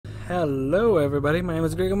Hello everybody, my name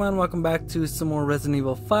is Gregomon. Welcome back to some more Resident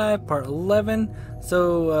Evil 5 Part 11.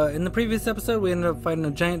 So in the previous episode we ended up fighting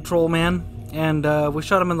a giant troll man, and we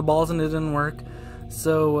shot him in the balls and it didn't work.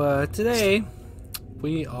 So today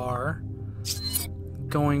we are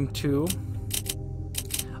going to...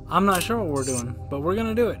 I'm not sure what we're doing, but we're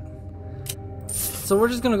going to do it. So we're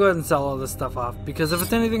just going to go ahead and sell all this stuff off, because if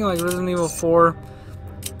it's anything like Resident Evil 4,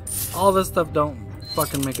 all this stuff don't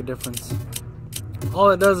fucking make a difference.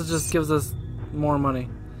 All it does is just gives us more money.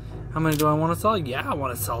 How many do I want to sell? Yeah, I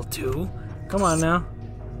want to sell 2. Come on now.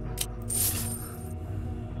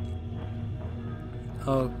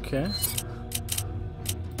 Okay.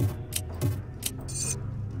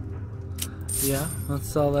 Yeah, let's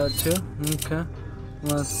sell that too. Okay.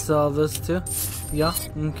 Let's sell this too. Yeah,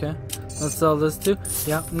 okay. Let's sell this too.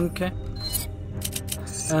 Yeah, okay.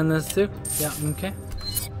 And this too. Yeah, okay.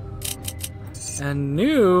 And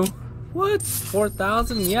new... What?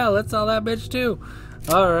 4,000? Yeah, let's sell that bitch too.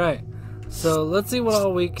 Alright. So let's see what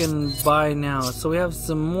all we can buy now. So we have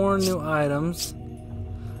some more new items.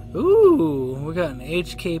 Ooh, we got an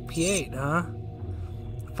HKP8, huh?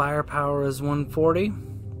 Firepower is 140.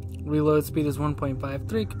 Reload speed is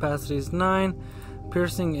 1.53. Capacity is 9.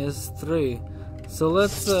 Piercing is 3. So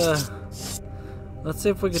let's see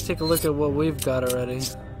if we can take a look at what we've got already.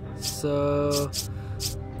 So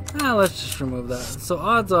let's just remove that. So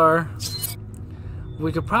odds are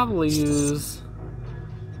we could probably use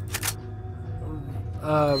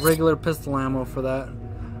regular pistol ammo for that.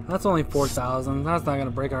 That's only 4,000. That's not gonna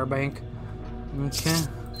break our bank. Okay,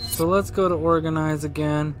 so let's go to organize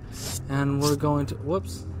again, and we're going to,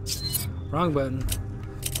 whoops, wrong button.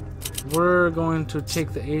 We're going to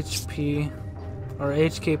take the HP or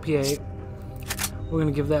HKP8. We're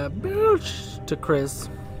gonna give that bitch to Chris.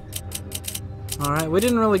 Alright, we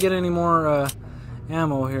didn't really get any more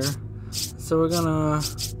ammo here, so we're gonna...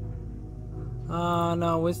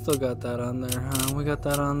 no, we still got that on there, huh? We got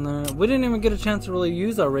that on there. We didn't even get a chance to really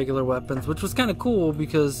use our regular weapons, which was kind of cool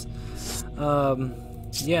because,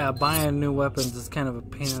 yeah, buying new weapons is kind of a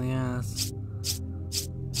pain in the ass.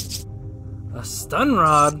 A stun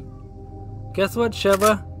rod? Guess what,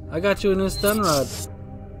 Sheva? I got you a new stun rod.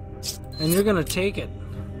 And you're gonna take it.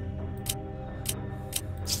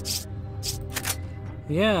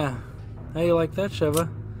 Yeah, how you like that, Sheva?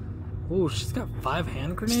 Ooh, she's got 5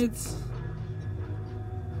 hand grenades.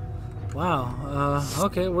 Wow.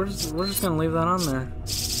 Okay, we're just gonna leave that on there.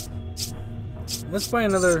 Let's buy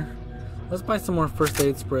another. Let's buy some more first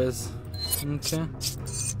aid sprays. Okay.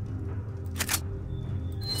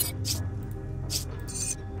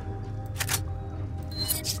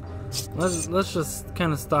 Let's just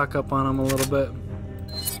kind of stock up on them a little bit.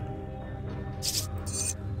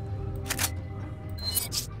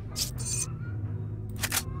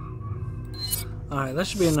 Alright, that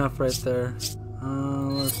should be enough right there.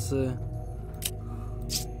 Let's see.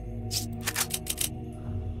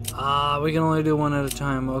 We can only do one at a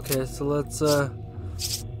time. Okay, so let's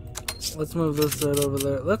move this right over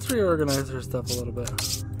there. Let's reorganize her stuff a little bit.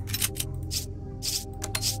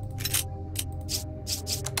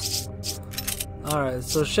 Alright,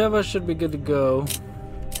 so Sheva should be good to go.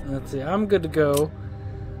 Let's see, I'm good to go.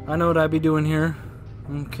 I know what I'd be doing here.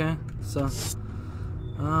 Okay, so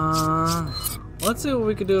let's see what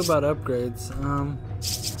we could do about upgrades.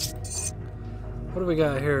 What do we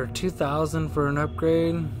got here? 2,000 for an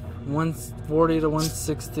upgrade, 140 to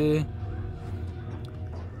 160.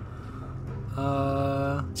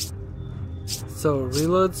 So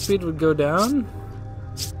reload speed would go down?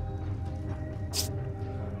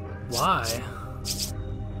 Why?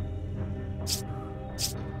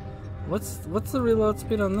 What's the reload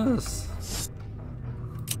speed on this?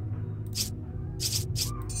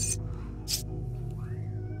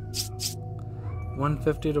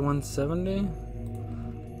 $150 to $170?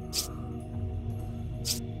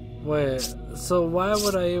 Wait, so why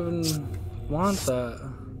would I even want that?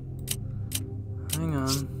 Hang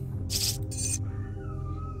on.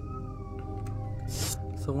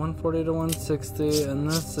 So 140 to 160, and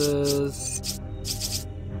this is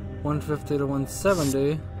 150 to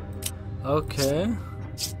 170. Okay.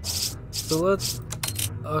 So let's...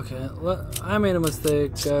 Okay, I made a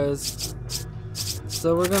mistake, guys.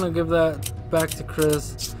 So we're gonna give that back to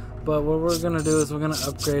Chris, but what we're gonna do is we're gonna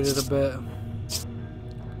upgrade it a bit.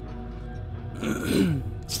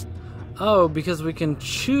 Oh, because we can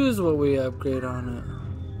choose what we upgrade on it.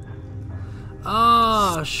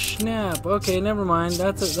 Ah, snap. Okay, never mind.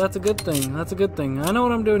 That's a good thing. That's a good thing. I know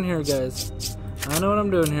what I'm doing here, guys. I know what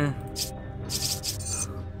I'm doing here.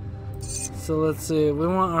 So let's see. We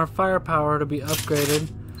want our firepower to be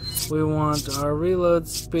upgraded. We want our reload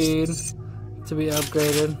speed to be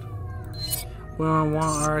upgraded. We don't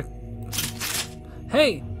want our...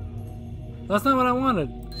 Hey! That's not what I wanted.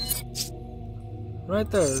 Right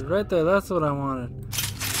there, that's what I wanted.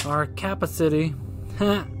 Our capacity.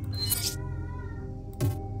 You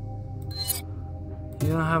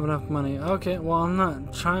don't have enough money. Okay, well, I'm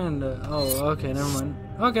not trying to... Oh, okay, never mind.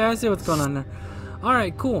 Okay, I see what's going on there.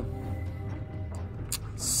 Alright, cool.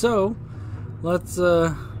 So, let's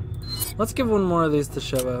give one more of these to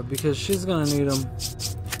Sheva, because she's gonna need them.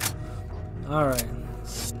 Alright.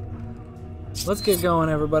 Let's get going,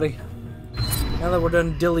 everybody. Now that we're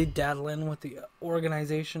done dilly-daddling with the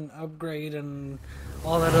organization upgrade and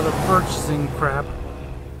all that other purchasing crap.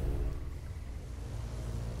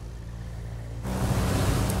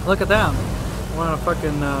 Look at that. We're on a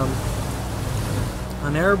fucking,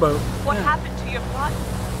 an airboat. What happened to your plot?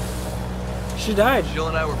 She died. Jill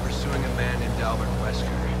and I were pursuing a man named Albert Wesker.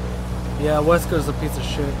 Yeah, Wesker's a piece of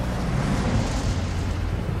shit.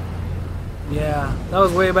 Yeah, that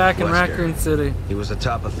was way back in Raccoon City. He was a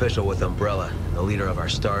top official with Umbrella, the leader of our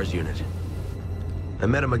STARS unit. I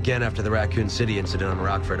met him again after the Raccoon City incident on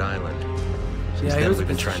Rockford Island. Since then, we've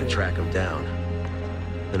been trying to track him down.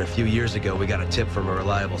 Then a few years ago, we got a tip from a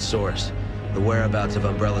reliable source. The whereabouts of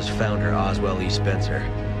Umbrella's founder, Oswell E. Spencer.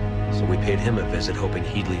 So we paid him a visit, hoping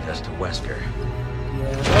he'd lead us to Wesker.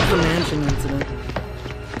 Yeah, that was a mansion incident.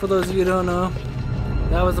 For those of you who don't know,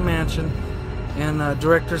 that was a mansion. And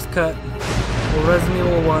Director's Cut. Or Resident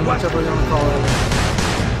Evil 1, whichever you want to call it.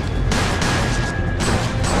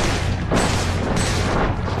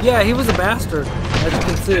 Yeah, he was a bastard, as you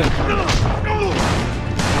can see.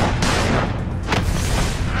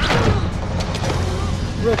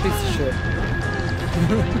 Real piece of shit.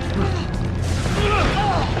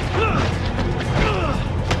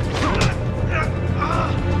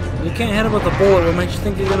 You can't hit him with a bullet, what makes you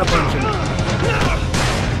think you're gonna punch him?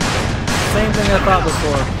 Same thing I thought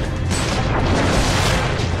before.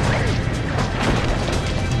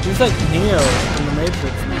 He's like Neo in the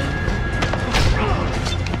Matrix, man.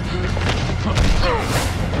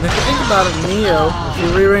 And if you think about it, Neo, if you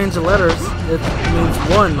rearrange the letters, it means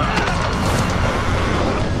one.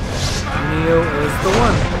 Neo is the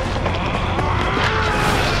one.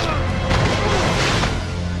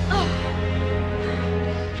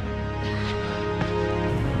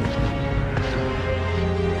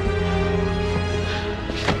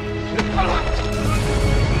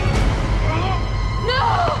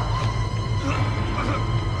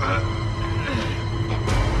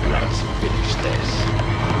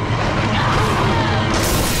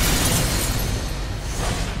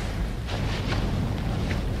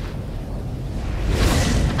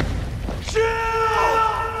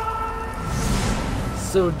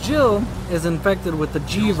 So Jill is infected with the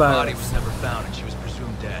G Jill's virus. body was never found and she was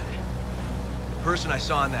presumed dead. The person I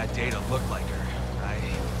saw in that data looked like her. I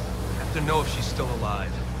have to know if she's still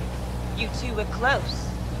alive. You two were close.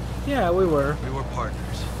 Yeah, we were. We were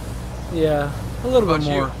partners. Yeah, a little What bit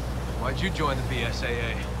about more. you? Why'd you join the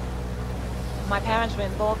BSAA? My parents were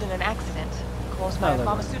involved in an accident caused by a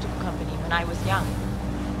pharmaceutical company when I was young.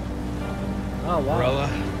 Oh wow. Umbrella?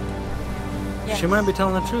 Yes. She might be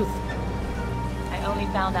telling the truth. I only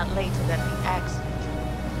found out later that the accident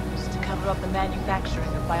was to cover up the manufacturing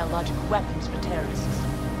of biological weapons for terrorists.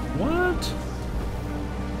 What?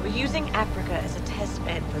 We're using Africa as a test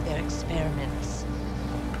bed for their experiments.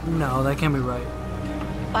 No, that can't be right.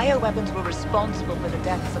 Bioweapons were responsible for the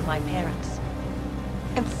deaths of my parents.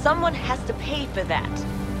 And someone has to pay for that.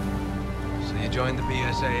 So you joined the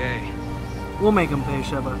BSAA? We'll make him pay,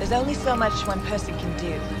 Sheva. There's only so much one person can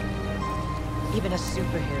do. Even a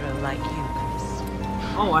superhero like you, Chris.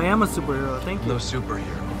 Oh, I am a superhero, thank No you.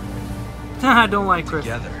 superhero. I don't like Chris.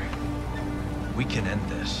 Together, we can end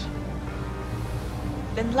this.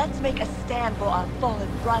 Then let's make a stand for our fallen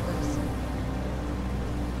brothers.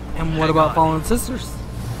 And what Hang about on. fallen sisters?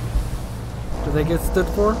 Do they get stood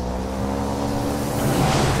for?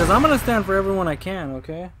 Because I'm gonna stand for everyone I can,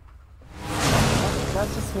 okay?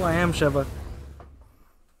 That's just who I am, Sheva.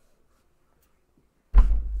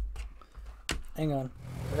 Hang on.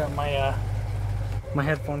 I got my my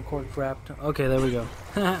headphone cord wrapped. Okay, there we go.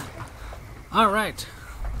 Alright.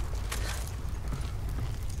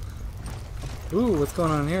 Ooh, what's going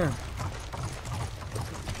on here?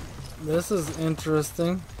 This is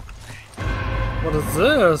interesting. What is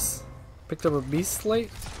this? Picked up a beast slate?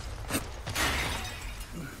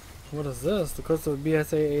 What is this? The course of a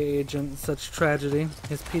BSAA agent, such tragedy.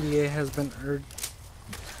 His PDA has been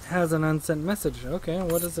has an unsent message. Okay,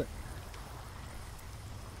 what is it?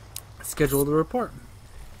 Schedule the report.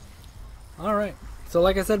 Alright. So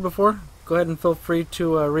like I said before, go ahead and feel free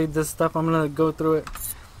to read this stuff. I'm going to go through it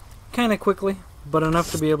kind of quickly. but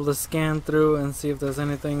enough to be able to scan through and see if there's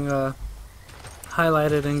anything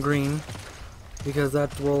highlighted in green, because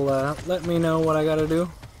that will let me know what I gotta do.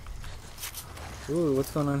 Ooh,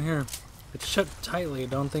 what's going on here? It's shut tightly.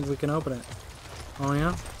 Don't think we can open it. Oh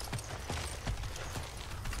yeah?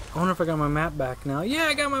 I wonder if I got my map back now. Yeah,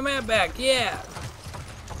 I got my map back. Yeah!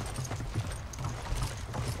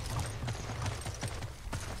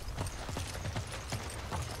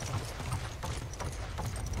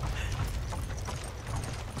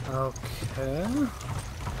 Okay.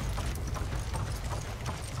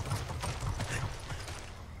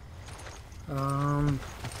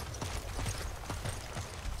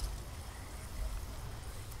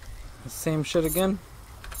 Same shit again?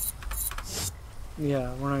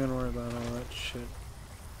 Yeah, we're not gonna worry about all that shit.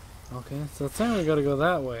 Okay, so it's saying we gotta go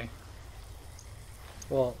that way.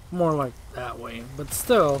 Well, more like that way, but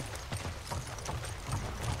still.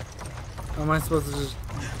 Am I supposed to just...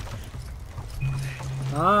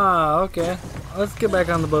 Ah, okay. Let's get back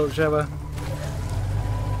on the boat, Sheva.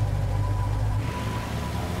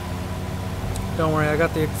 Don't worry, I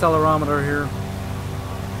got the accelerometer here.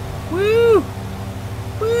 Woo!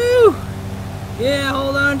 Woo! Yeah,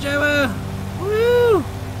 hold on, Sheva! Woo!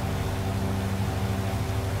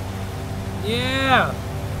 Yeah!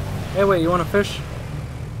 Hey, wait, you want to fish?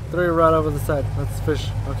 Throw your rod over the side. Let's fish,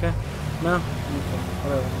 okay? No? Okay,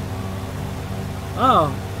 whatever.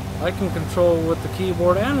 Oh, I can control with the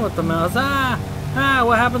keyboard and with the mouse. Ah! Ah,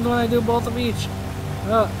 what happens when I do both of each?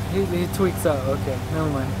 Oh, he tweaks out. Okay, never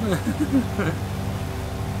mind.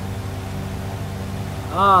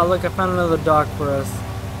 Ah, look, I found another dock for us.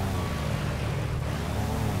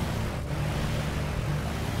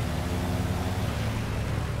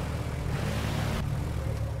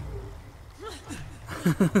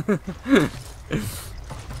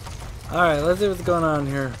 Alright, let's see what's going on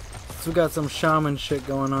here. So we got some shaman shit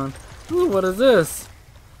going on. Ooh, what is this?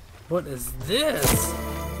 What is this?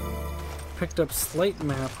 Picked up slate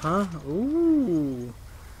map, huh? Ooh.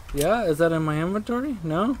 Yeah, is that in my inventory?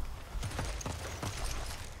 No?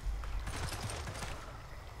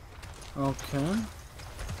 Okay.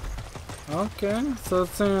 Okay, so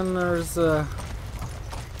it's saying there's 4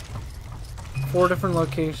 different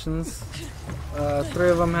locations. 3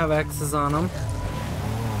 of them have X's on them.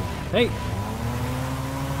 Hey!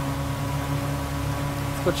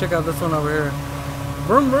 Let's go check out this one over here.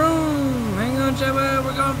 Vroom vroom! Hang on, Sheva,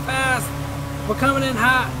 we're going fast! We're coming in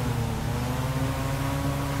hot!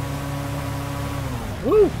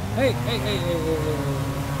 Woo! Hey, hey, hey, hey, hey, hey.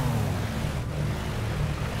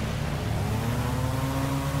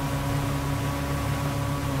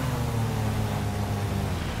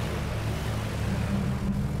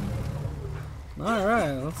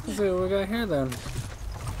 Alright, let's go see what we got here then.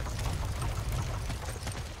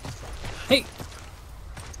 Hey!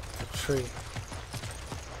 A tree.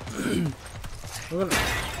 We're gonna...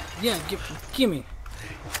 Yeah, give me.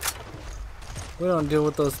 We don't deal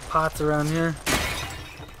with those pots around here.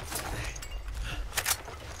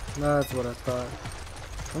 That's what I thought.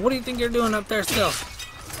 And what do you think you're doing up there still?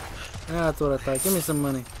 That's what I thought. Give me some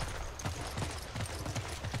money.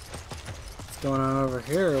 Going on over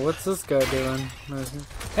here? What's this guy doing?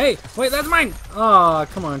 Hey! Wait, that's mine! Aw, oh,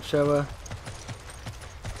 come on, Sheva.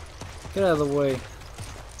 Get out of the way.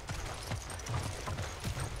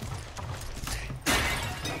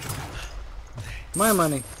 My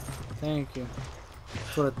money. Thank you.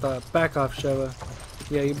 That's what I thought. Back off, Sheva.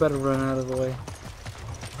 Yeah, you better run out of the way.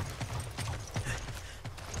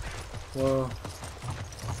 Whoa.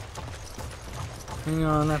 Hang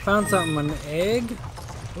on, I found something. An egg?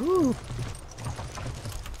 Ooh.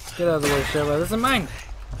 Get out of the way, Sheva. This is mine.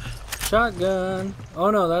 Shotgun.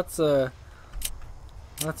 Oh no, that's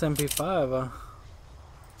MP5.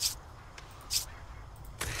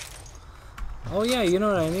 Oh yeah, you know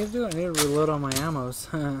what I need to do? I need to reload all my ammos.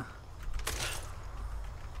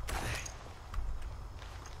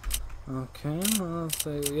 Okay, let's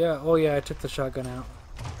see. Yeah. Oh yeah, I took the shotgun out.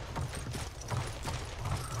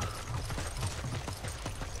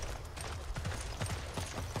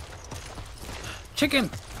 Chicken.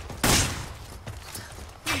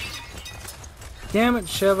 Damn it,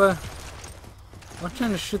 Sheva. I'm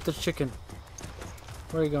trying to shoot the chicken.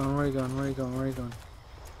 Where are you going? Where are you going? Where are you going? Where are you going?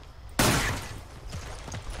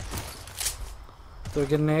 Do I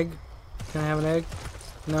get an egg? Can I have an egg?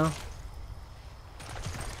 No?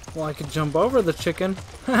 Well, I could jump over the chicken.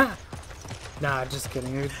 Nah, just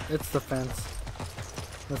kidding. It's the fence.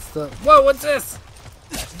 That's the... Whoa, what's this?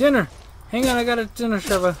 Dinner. Hang on, I got a dinner,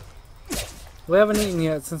 Sheva. We haven't eaten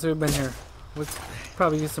yet since we've been here. We'll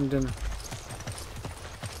probably use some dinner.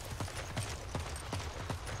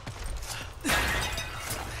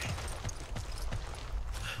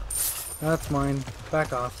 That's mine.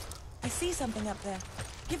 Back off. I see something up there.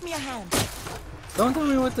 Give me a hand. Don't tell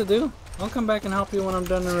me what to do. I'll come back and help you when I'm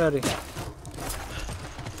done and ready.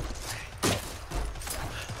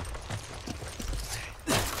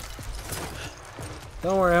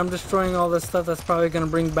 Don't worry, I'm destroying all this stuff that's probably going to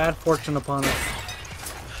bring bad fortune upon us.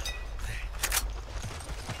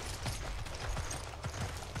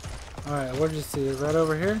 Alright, what did you see? Right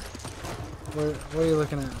over here? What are you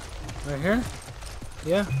looking at? Right here?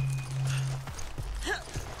 Yeah?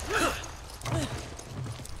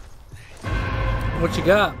 What you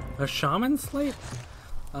got? A shaman slate?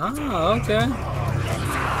 Ah, okay.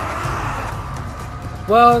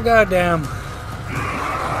 Well, goddamn.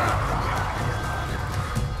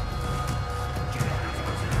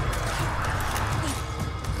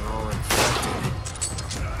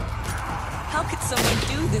 How could someone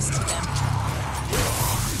do this to them?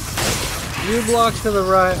 You block to the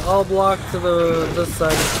right, I'll block to this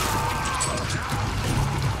side.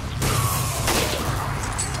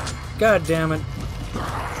 God damn it.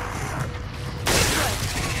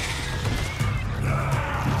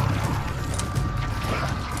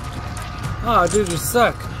 Oh, dude, you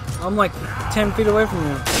suck. I'm like 10 feet away from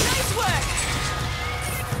you. Nice work!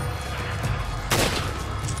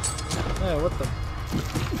 Yeah, what the?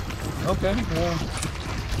 Okay, well,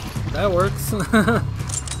 that works.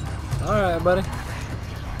 Alright, buddy.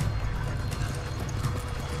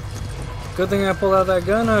 Good thing I pulled out that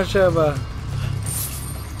gun, huh, Sheva?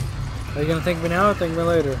 Are you gonna thank me now or thank me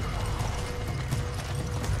later?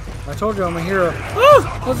 I told you I'm a hero.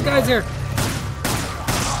 Oh! Those guys here!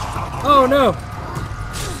 Oh no!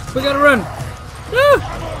 We gotta run! No!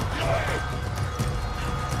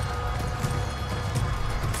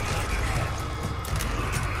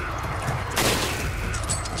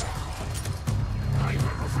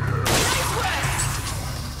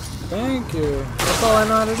 Thank you. That's all I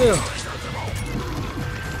know how to do.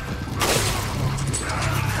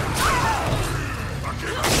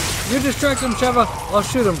 You distract him, Sheva. I'll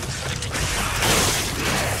shoot him.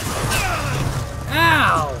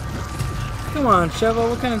 Ow! Come on, Sheva.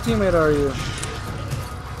 What kind of teammate are you?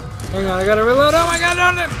 Hang on, I gotta reload. Oh my god,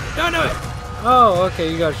 don't do it! Oh, okay,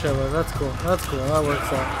 you got Sheva. That's cool. That's cool. That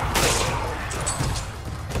works out.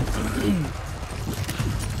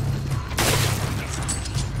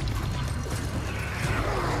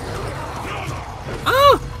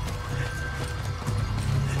 Oh!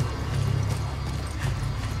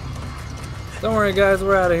 Don't worry, guys.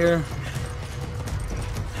 We're out of here.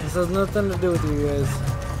 This has nothing to do with you guys.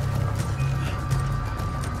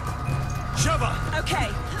 Sheva! Okay.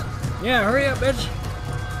 Yeah, hurry up, bitch.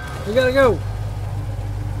 We gotta go.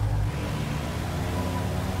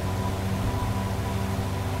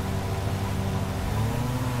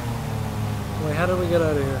 Wait, how did we get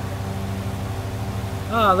out of here?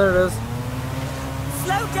 Ah, there it is.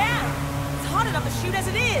 Slow down! It's hot enough to shoot as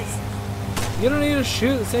it is! You don't need to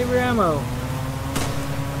shoot. Save your ammo.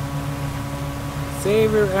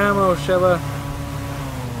 Save your ammo, Sheva.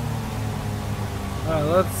 Alright,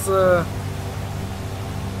 let's,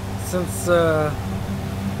 since, the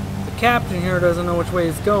captain here doesn't know which way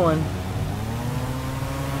he's going,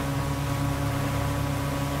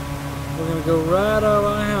 we're gonna go right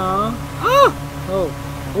over here. Ah! Oh!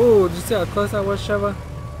 Oh, did you see how close I was, Sheva?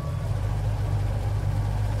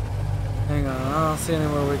 Hang on, I don't see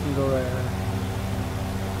anywhere we can go right here.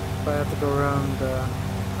 If I have to go around,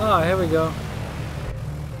 oh, here we go.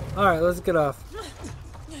 Alright, let's get off.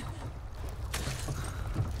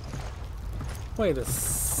 Wait a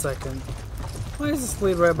second. Why does this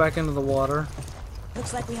lead right back into the water?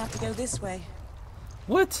 Looks like we have to go this way.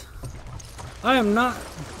 What? I am not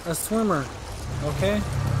a swimmer, okay?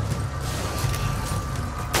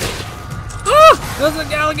 Ah! There's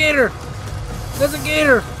an alligator! There's a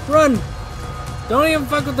gator! Run! Don't even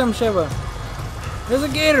fuck with them, Sheva. There's a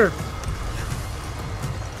gator!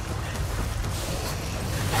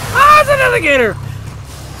 Ah, it's another gator!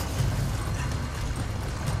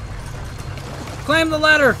 Climb the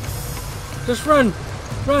ladder! Just run!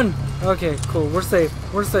 Run! Okay, cool. We're safe.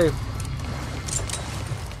 We're safe.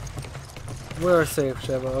 We're safe,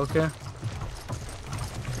 Sheva, okay?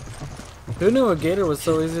 Who knew a gator was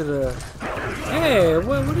so easy to... Hey,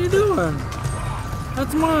 what are you doing?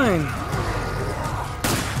 That's mine!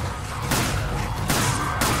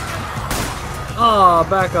 Aw,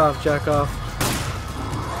 back off, jack off.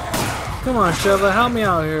 Come on, Sheva, help me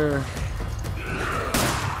out here.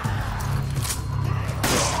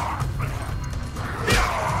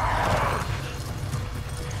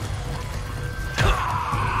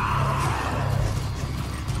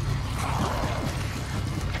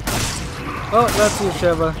 Oh, that's you,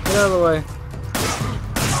 Sheva. Get out of the way.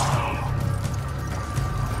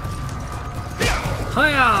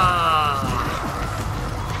 Hiya!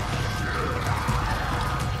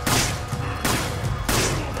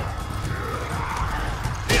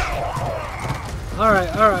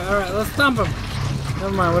 Alright, let's stomp him.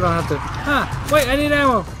 Never mind, we don't have to. Ah, wait, I need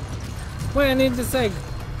ammo. Wait, I need this egg.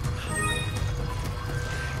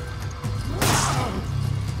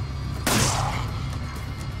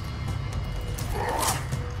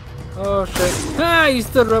 Oh shit. Ah, you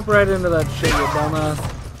stood up right into that shit, you dumbass.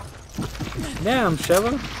 Damn,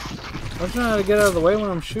 Sheva. Don't you know how to get out of the way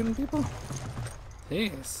when I'm shooting people?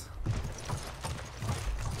 Jeez.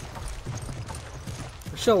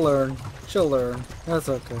 She'll learn. She'll learn. That's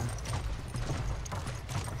okay.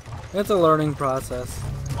 It's a learning process.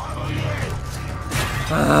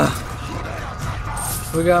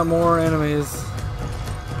 We got more enemies.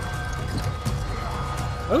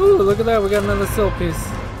 Ooh, look at that. We got another seal piece.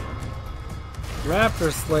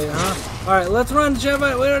 Raptor slate, huh? Alright, let's run,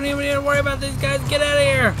 Sheva. We don't even need to worry about these guys. Get out of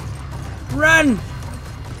here. Run!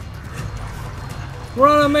 We're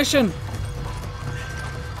on a mission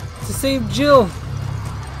to save Jill.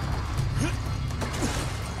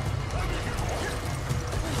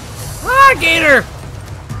 Ah, gator!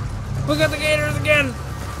 We got the gators again.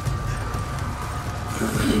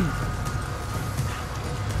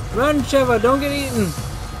 Run, Sheva. Don't get eaten.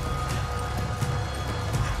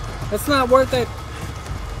 It's not worth it.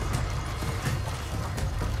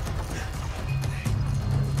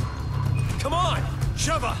 Come on,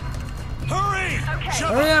 Sheva! Hurry! Okay.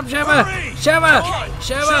 Sheva, Hurry up, Sheva! hurry! Sheva! Come on,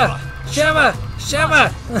 Sheva! Sheva!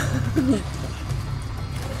 Sheva!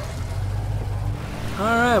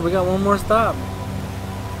 Alright, we got one more stop.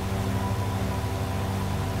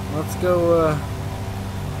 Let's go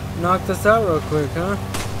knock this out real quick, huh?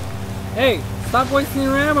 Hey, stop wasting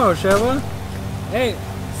your ammo, Sheva. Hey,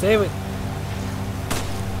 save it.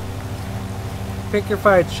 Pick your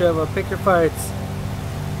fights, Sheva. Pick your fights.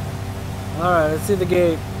 Alright, let's see the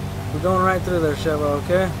gate. We're going right through there, Sheva,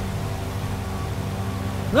 okay?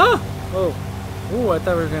 No! Oh. Ooh, I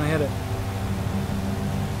thought we were gonna hit it.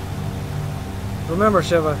 Remember,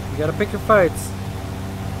 Sheva, you gotta pick your fights.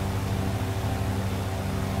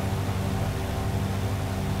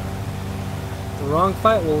 The wrong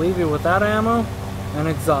fight will leave you without ammo and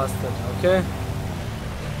exhausted, okay?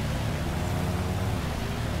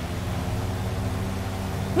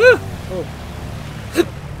 Woo! Oh.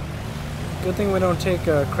 Good thing we don't take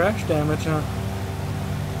crash damage, huh?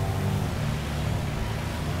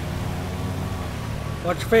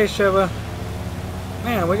 Watch your face, Sheva.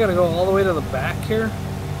 Man, we gotta go all the way to the back here?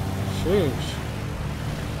 Sheesh.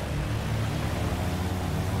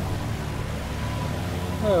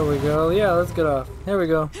 There we go. Yeah, let's get off. Here we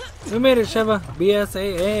go. We made it, Sheva.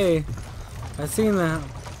 BSAA. I seen that.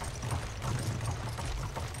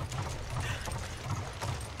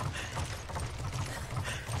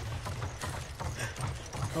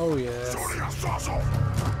 Oh, yes.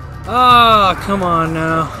 Ah, oh, come on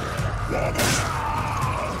now.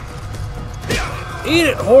 Eat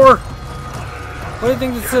it, whore! What do you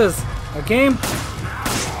think this is? A game?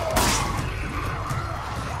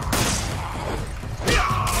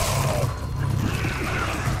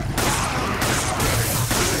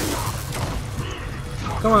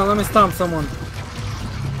 Come on, let me stomp someone.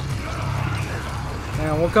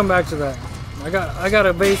 Yeah, we'll come back to that. I got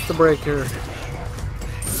a base to break here.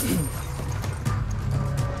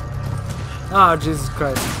 Ah, oh, Jesus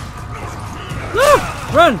Christ.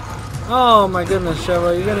 Ah, run! Oh my goodness,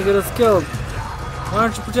 Sheva, you're gonna get us killed. Why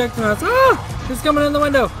aren't you protecting us? Ah! He's coming in the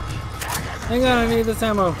window! Hang on, I need this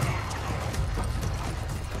ammo.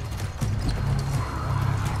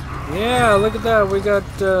 Yeah, look at that, we got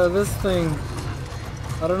this thing.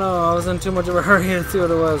 I don't know, I was in too much of a hurry to see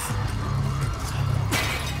what it was.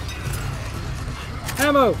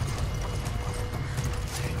 Ammo!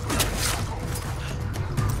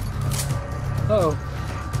 Uh-oh.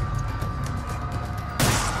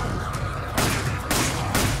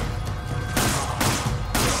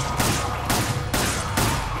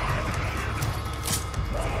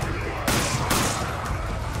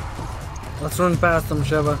 Let's run past them,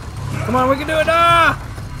 Sheva. Come on, we can do it! Ah!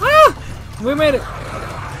 Ah! We made it!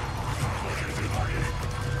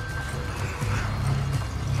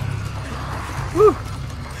 Woo!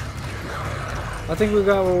 I think we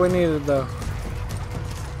got what we needed, though.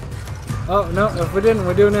 Oh, no, if we didn't,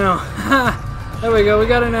 we do now. There we go, we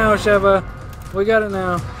got it now, Sheva. We got it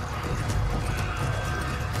now.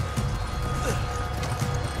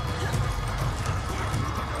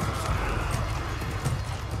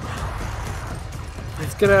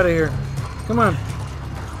 Let's get out of here. Come on.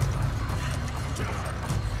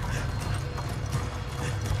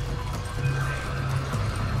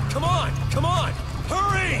 Come on, come on!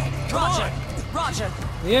 me! Come on! Roger.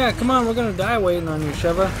 Yeah, come on, we're gonna die waiting on you,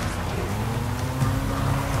 Sheva.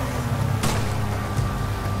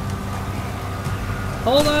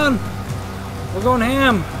 Hold on! We're going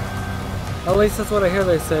ham! At least that's what I hear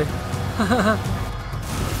they say.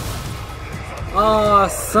 Ah,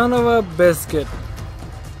 son of a biscuit.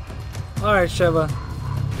 Alright, Sheva.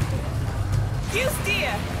 You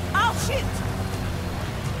steer. I'll shoot.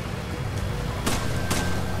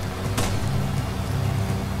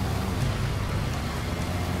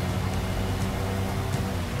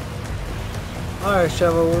 Alright,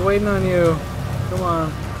 Sheva, we're waiting on you. Come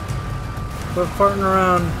on. Quit farting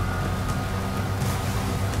around.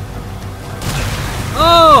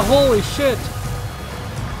 Oh, holy shit!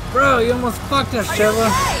 Bro, you almost fucked us, Sheva.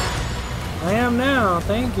 I am now,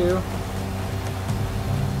 thank you.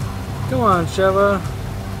 Come on, Sheva.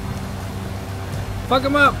 Fuck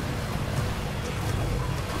him up!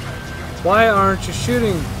 Why aren't you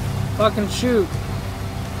shooting? Fucking shoot.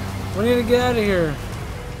 We need to get out of here.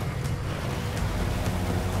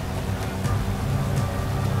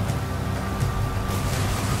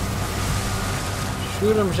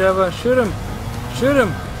 Shoot him, Sheva. Shoot him. Shoot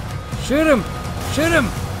him. Shoot him. Shoot him.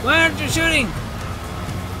 Why aren't you shooting?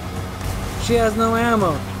 She has no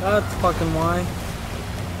ammo. That's fucking why.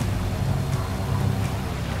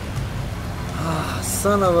 Ah,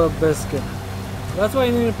 son of a biscuit. That's why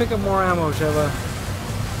you need to pick up more ammo, Sheva.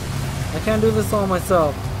 I can't do this all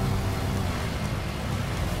myself.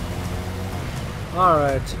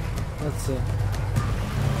 Alright. Let's see.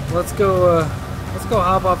 Let's go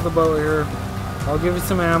hop off the boat here. I'll give you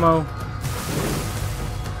some ammo.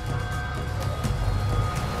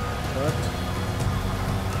 What?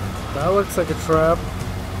 That looks like a trap.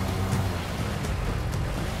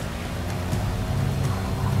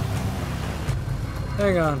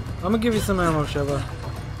 Hang on. I'm gonna give you some ammo, Sheva.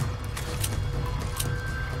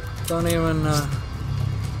 Don't even,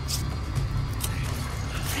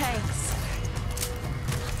 Thanks.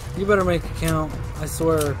 You better make it count. I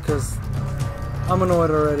swear, because I'm annoyed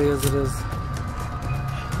already as it is.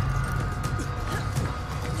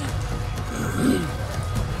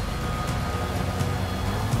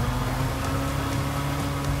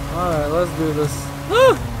 Alright, let's do this.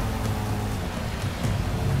 Ah!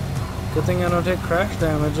 Good thing I don't take crash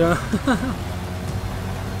damage, huh?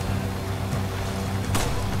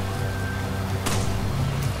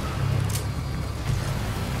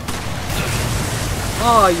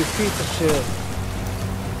 Oh, you piece of shit.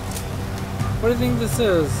 What do you think this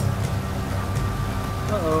is?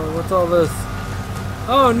 Uh-oh, what's all this?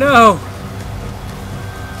 Oh no!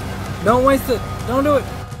 Don't waste it! Don't do it!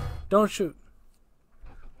 Don't shoot.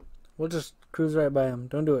 We'll just cruise right by him.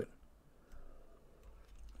 Don't do it.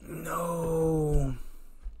 No.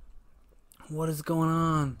 What is going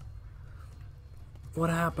on? What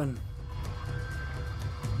happened?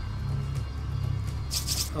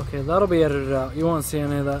 Okay, that'll be edited out. You won't see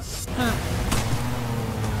any of that.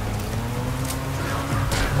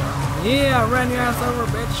 Yeah, ran your ass over,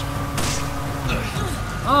 bitch.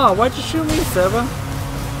 Oh, why'd you shoot me, Sheva?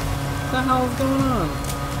 What the hell is going on?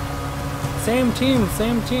 Same team,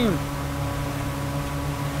 same team.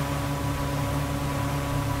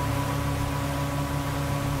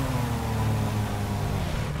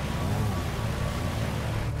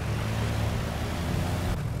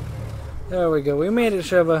 There we go. We made it,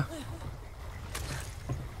 Sheva.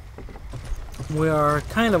 We are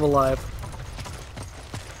kind of alive.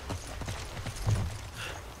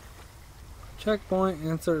 Checkpoint,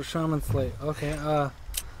 insert shaman slate. Okay,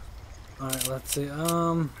 alright, let's see.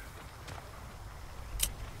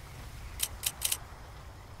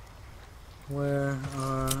 Where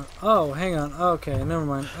are... Oh, hang on. Okay, never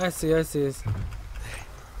mind. I see.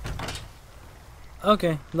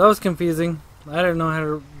 Okay, that was confusing. I didn't know how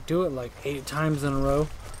to do it like 8 times in a row.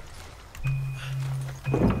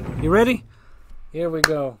 You ready? Here we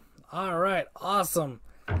go. Alright, awesome.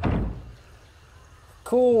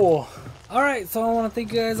 Cool. Alright, so I want to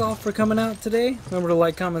thank you guys all for coming out today. Remember to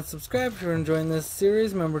like, comment, subscribe if you're enjoying this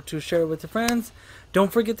series. Remember to share it with your friends.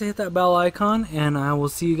 Don't forget to hit that bell icon, and I will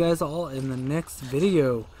see you guys all in the next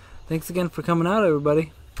video. Thanks again for coming out,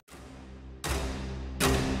 everybody.